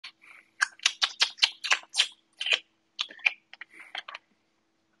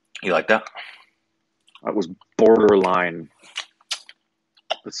You like that? That was borderline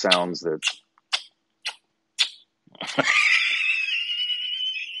the sounds that...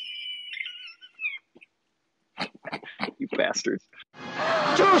 You bastards.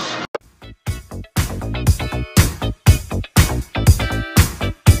 Juice!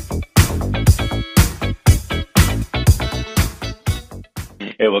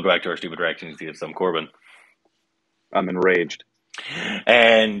 Hey, welcome back to our stupid reactions. I'm Corbin. I'm enraged.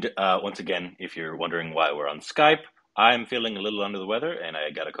 And once again, if you're wondering why we're on Skype, I'm feeling a little under the weather, and I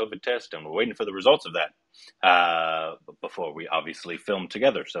got a COVID test, and we're waiting for the results of that before we obviously film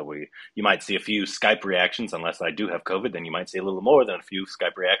together. So you might see a few Skype reactions, unless I do have COVID, then you might see a little more than a few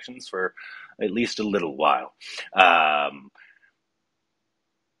Skype reactions for at least a little while.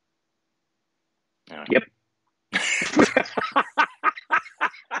 Yep.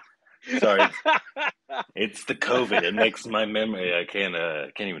 Sorry, it's the COVID. It makes my memory. I can't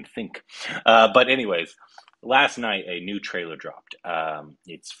even think. But anyways, last night a new trailer dropped.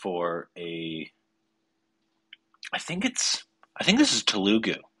 It's for a. I think this is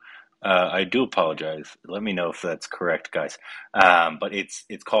Telugu. I do apologize. Let me know if that's correct, guys. But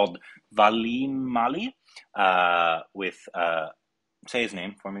it's called Valimai. With say his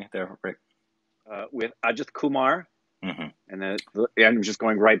name for me there, Rick. With Ajith Kumar. Mm-hmm. And then I'm just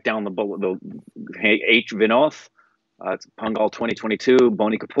going right down the H Vinoth. It's Pungal 2022,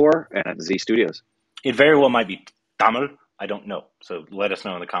 Boni Kapoor, and at Z Studios. It very well might be Tamil. I don't know. So let us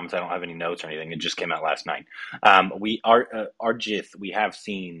know in the comments. I don't have any notes or anything. It just came out last night. Ajith, we have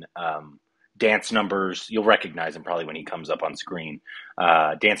seen dance numbers. You'll recognize him probably when he comes up on screen.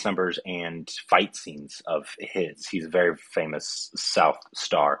 Dance numbers and fight scenes of his. He's a very famous South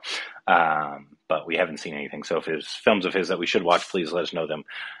star. But we haven't seen anything. So if there's films of his that we should watch, please let us know them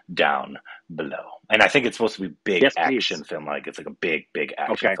down below. And I think it's supposed to be big action film. Like it's like a big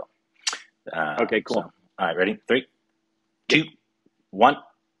action film. Okay, cool. So, all right, ready? 3, 2, 1.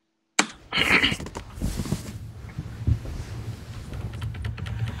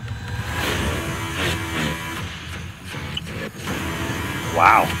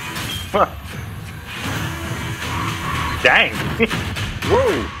 Wow. Huh. Dang.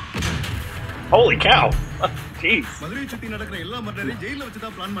 Whoa. Holy cow. Jeez.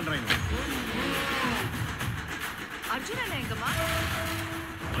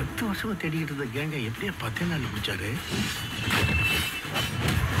 பத்து வருஷமா தேடிட்டு இருந்த கேங்க எப்படியே 10 நாள் பிடிச்சாரு.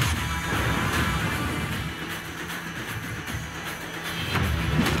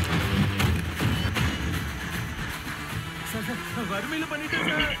 வறுமையில பண்ணிட்டேன்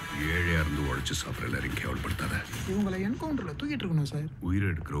sir. ஏழையா இருந்து உழைச்சு சாப்பிட்ற எல்லாரையும் கேவலப்படுத்தாத. இவங்களை என்கவுண்டர்ல தூக்கிட்டு இருக்கணும் சார். உயிரை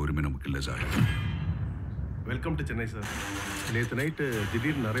எடுக்கிற உரிமை நமக்கு இல்லை sir. Welcome to Chennai sir. நேற்று நைட்டு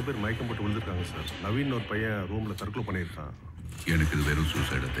திடீர்னு நிறைய பேர் மயக்கம் போட்டு விழுந்திருக்காங்க சார். நவீன் ஒரு பையன் ரூமில் தற்கொலை பண்ணியிருக்கான். எனக்கு இது வெறும்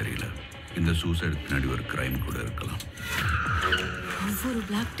சூசைடா தெரியல. இந்த சூசைடு பின்னாடி ஒரு கிரைம் கூட இருக்கலாம். ஒவ்வொரு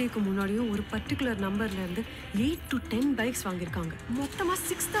பிளாக் டேக்கு முன்னாடியும் ஒரு பர்டிகுலர் நம்பர்ல இருந்து 8 to 10 பைக்ஸ் வாங்கியிருக்காங்க. மொத்தமா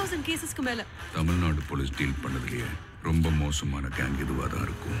 6000 கேசஸ்க்கு மேல. தமிழ்நாடு போலீஸ் டீல் பண்ணதுலயே ரொம்ப மோசமான கேங் இதுவா தான்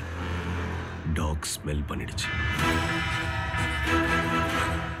இருக்கும். டாக் ஸ்மெல் பண்ணிடுச்சு.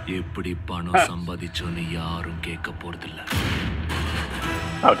 எப்படி பணம் சம்பாதிச்சோன்னு யாரும் கேட்க போறதில்ல.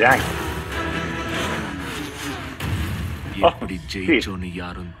 Oh dang. எப்படி ஜெயிச்சோன்னு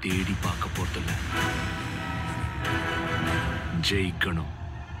யாரும் தேடி பார்க்க போறதில்ல. ஜெயிக்கணும்,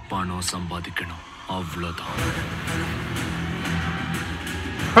 பணம் சம்பாதிக்கணும், அவ்வளவுதான்.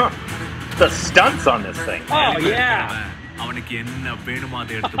 The stunts on this thing. Oh yeah. அவனுக்கு என்ன வேணுமோ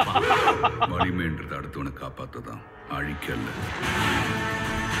அதை எடுத்துப்பான். வலிமைன்றது அடுத்தவனை காப்பாத்ததான், அழிக்கல்ல.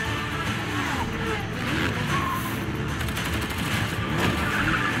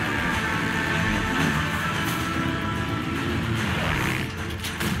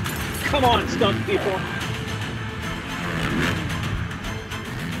 Come on, stunt people.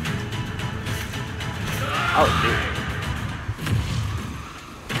 Oh, dude.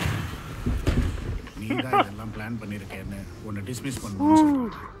 நீ தான் இதெல்லாம் பிளான் பண்ணிருக்கேன்னு உன்னை டிஸ்மிஸ்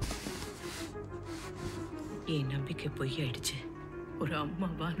பண்ணுவோம். என் நம்பிக்கை பொய்யாயிடுச்சு. ஒரு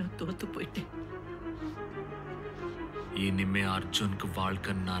அம்மாவா நான் தோத்து போயிட்டேன். இனிமே அர்ஜுனுக்கு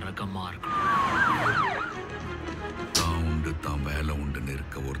வாழ்க்கை நரகமா இருக்கணும். தான் உண்டு தான் வேலை உண்டுன்னு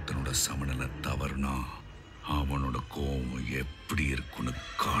இருக்க ஒருத்தனோட சமநிலை தவறுனா அவனோட கோவம் எப்படி இருக்குன்னு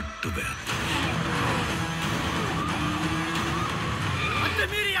காட்டுவேன்.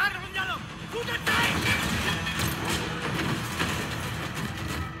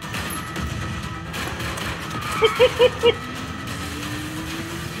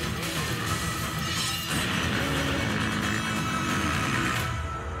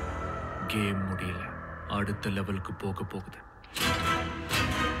 கேம் முடியல, அடுத்த லெவலுக்கு போக போகுது.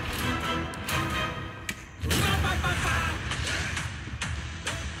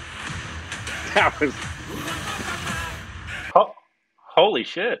 That was Holy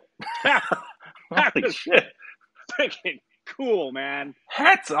shit! that Holy was shit! freaking cool, man.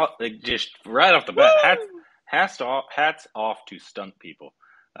 Hats off! Like, just right off the bat, Woo! hats off to stunt people.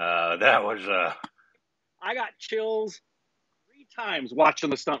 That was I got chills 3 times watching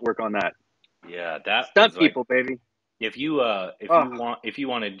the stunt work on that. yeah, that Stunt was like, people, baby. if you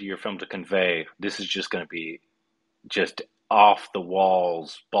wanted your film to convey, this is just going to be just off the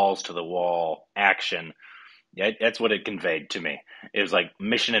walls, balls to the wall action. Yeah, that's what it conveyed to me. It was like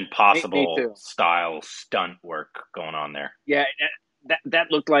Mission Me Impossible too. style stunt work going on there. Yeah,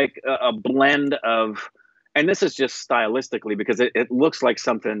 that looked like a blend of, and this is just stylistically because it looks like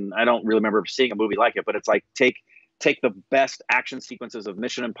something I don't really remember seeing a movie like it, but it's like take the best action sequences of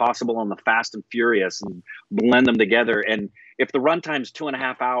Mission Impossible and the Fast and Furious and blend them together. And if the runtime's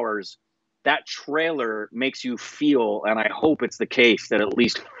 2.5 hours, that trailer makes you feel, and I hope it's the case, that at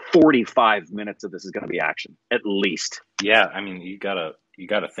least 45 minutes of this is going to be action, at least. Yeah, I mean, you gotta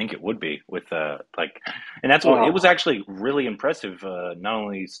think it would be with like, and that's what it was actually really impressive. Not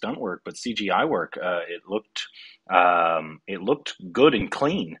only stunt work but CGI work. It looked good and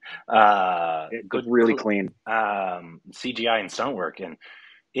clean. It was really clean. CGI and stunt work, and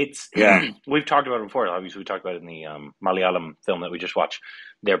it's Yeah. we've talked about it before. Obviously, we talked about it in the Malayalam film that we just watched.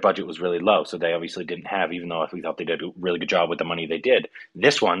 Their budget was really low, so they obviously didn't have, even though we thought they did a really good job with the money they did.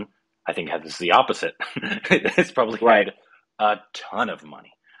 This one, I think, has the opposite. It's probably had a ton of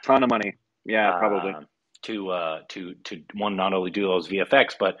money. Yeah, probably. To one, not only do those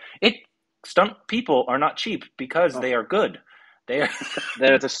VFX, but stunt people are not cheap because they are good. They are.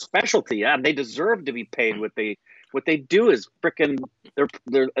 That's a specialty. Yeah, they deserve to be paid. What they do is freaking.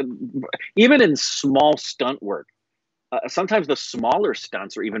 They're even in small stunt work. Sometimes the smaller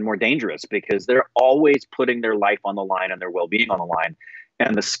stunts are even more dangerous because they're always putting their life on the line and their well-being on the line,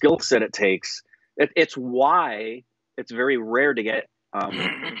 and the skill set it takes. It's why it's very rare to get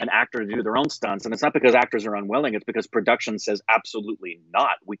an actor to do their own stunts, and it's not because actors are unwilling. It's because production says absolutely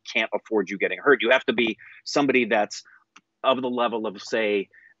not. We can't afford you getting hurt. You have to be somebody that's of the level of, say,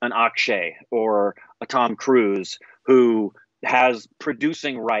 an Akshay or a Tom Cruise who has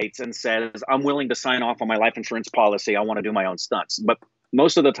producing rights and says, I'm willing to sign off on my life insurance policy. I want to do my own stunts. But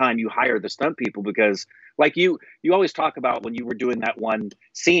most of the time you hire the stunt people because, like you always talk about when you were doing that one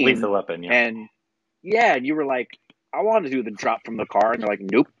scene. Lethal Weapon, yeah. And you were like, I want to do the drop from the car. And they're like,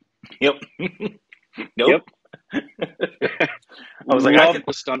 nope. Yep. Nope. Yep. I was like, love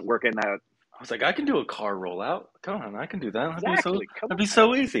the stunt work in that. I was like, I can do a car rollout. Come on, I can do that. Exactly. That'd be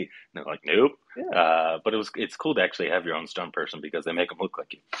so easy. And they're like, nope. Yeah. But it's cool to actually have your own stunt person because they make them look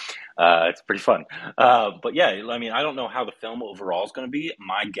like you. It's pretty fun. But yeah, I mean, I don't know how the film overall is going to be.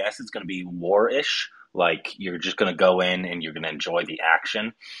 My guess is going to be war-ish. Like, you're just going to go in and you're going to enjoy the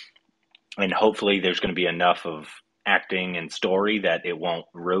action. And hopefully there's going to be enough of acting and story that it won't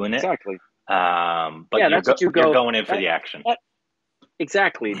ruin it. Exactly. But yeah, you're going in for the action.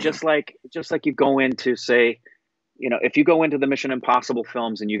 Exactly. Just like you go into, say, if you go into the Mission Impossible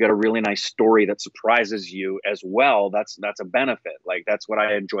films and you get a really nice story that surprises you as well, that's a benefit. Like, that's what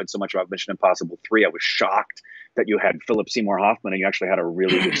I enjoyed so much about Mission Impossible 3. I was shocked that you had Philip Seymour Hoffman and you actually had a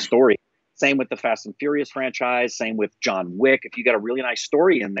really good story. Same with the Fast and Furious franchise. Same with John Wick. If you got a really nice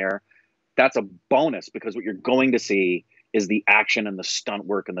story in there, that's a bonus because what you're going to see is the action and the stunt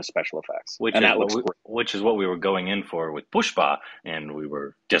work and the special effects. Which is what we were going in for with Pushpa, and we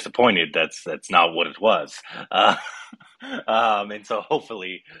were disappointed. That's not what it was. And so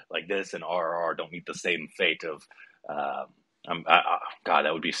hopefully, like this and RRR don't meet the same fate of. God,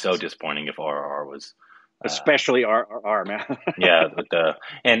 that would be so disappointing if RRR was. Especially RRR, man. Yeah,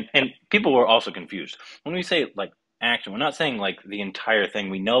 and people were also confused when we say like action. We're not saying like the entire thing.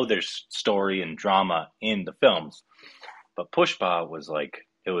 We know there's story and drama in the films. But Pushpa was like,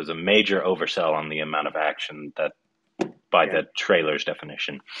 it was a major oversell on the amount of action that, by the trailer's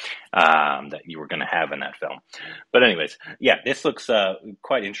definition, that you were going to have in that film. But anyways, yeah, this looks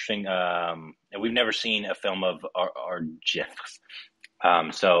quite interesting. And we've never seen a film of Ajith.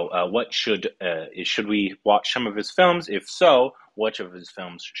 So what should we watch some of his films? If so, which of his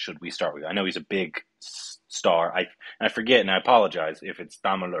films should we start with? I know he's a big star. I forget, and I apologize if it's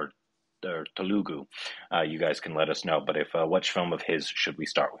Tamil or Telugu. You guys can let us know. But which film of his should we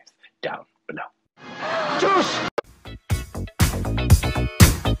start with? Down below.